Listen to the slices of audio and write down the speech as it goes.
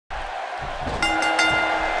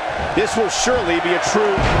This will surely be a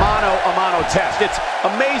true mano-a-mano test. It's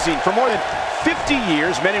amazing. For more than 50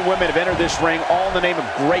 years, men and women have entered this ring all in the name of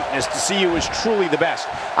greatness to see who is truly the best.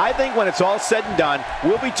 I think when it's all said and done,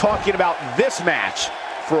 we'll be talking about this match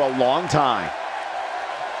for a long time.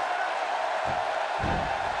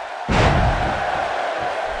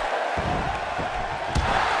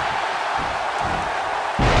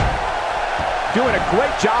 Doing a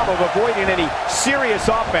great job of avoiding any serious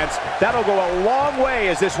offense. That'll go a long way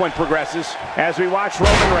as this one progresses. As we watch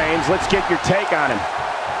Roman Reigns, let's get your take on him.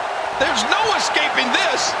 There's no escaping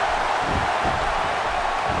this.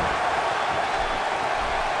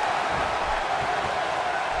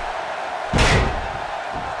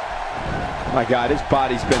 My God, his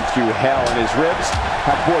body's been through hell, and his ribs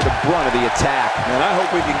have bore the brunt of the attack. And I hope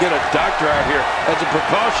we can get a doctor out here as a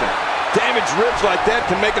precaution. Damaged ribs like that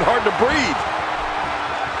can make it hard to breathe.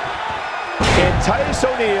 And Titus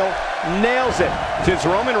O'Neil nails it since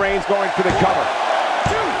Roman Reigns going for the cover.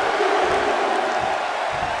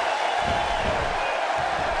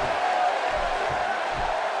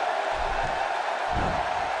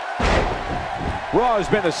 Raw has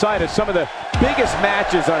been the site of some of the biggest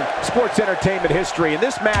matches on sports entertainment history, and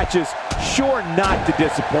this match is sure not to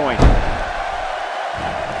disappoint.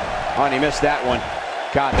 Oh, and he missed that one.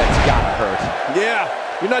 God, that's gotta hurt. Yeah,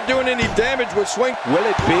 you're not doing any damage with swing. Will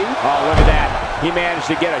it be? Oh, look at that. He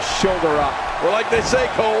managed to get a shoulder up. Well, like they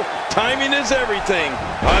say, Cole, timing is everything.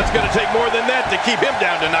 It's going to take more than that to keep him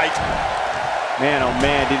down tonight. Man, oh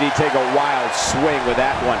man, did he take a wild swing with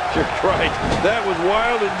that one. You're right. That was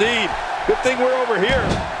wild indeed. Good thing we're over here.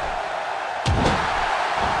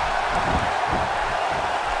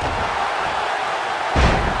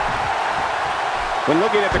 When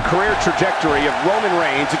looking at the career trajectory of Roman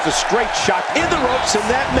Reigns, it's a straight shot in the ropes, and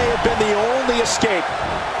that may have been the only escape.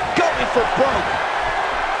 Going for broke.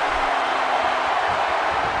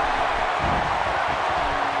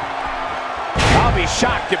 I'll be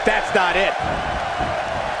shocked if that's not it.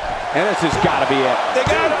 And this has got to be it. They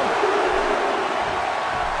got him.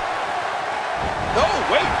 No,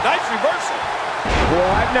 wait, nice reversal.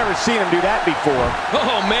 Well, I've never seen him do that before.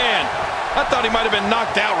 Oh, man. I thought he might have been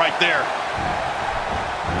knocked out right there.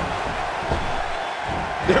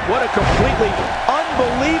 What a completely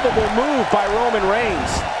unbelievable move by Roman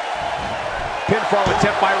Reigns. Pinfall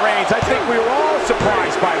attempt by Reigns. I think we were all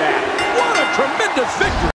surprised by that. What a tremendous victory.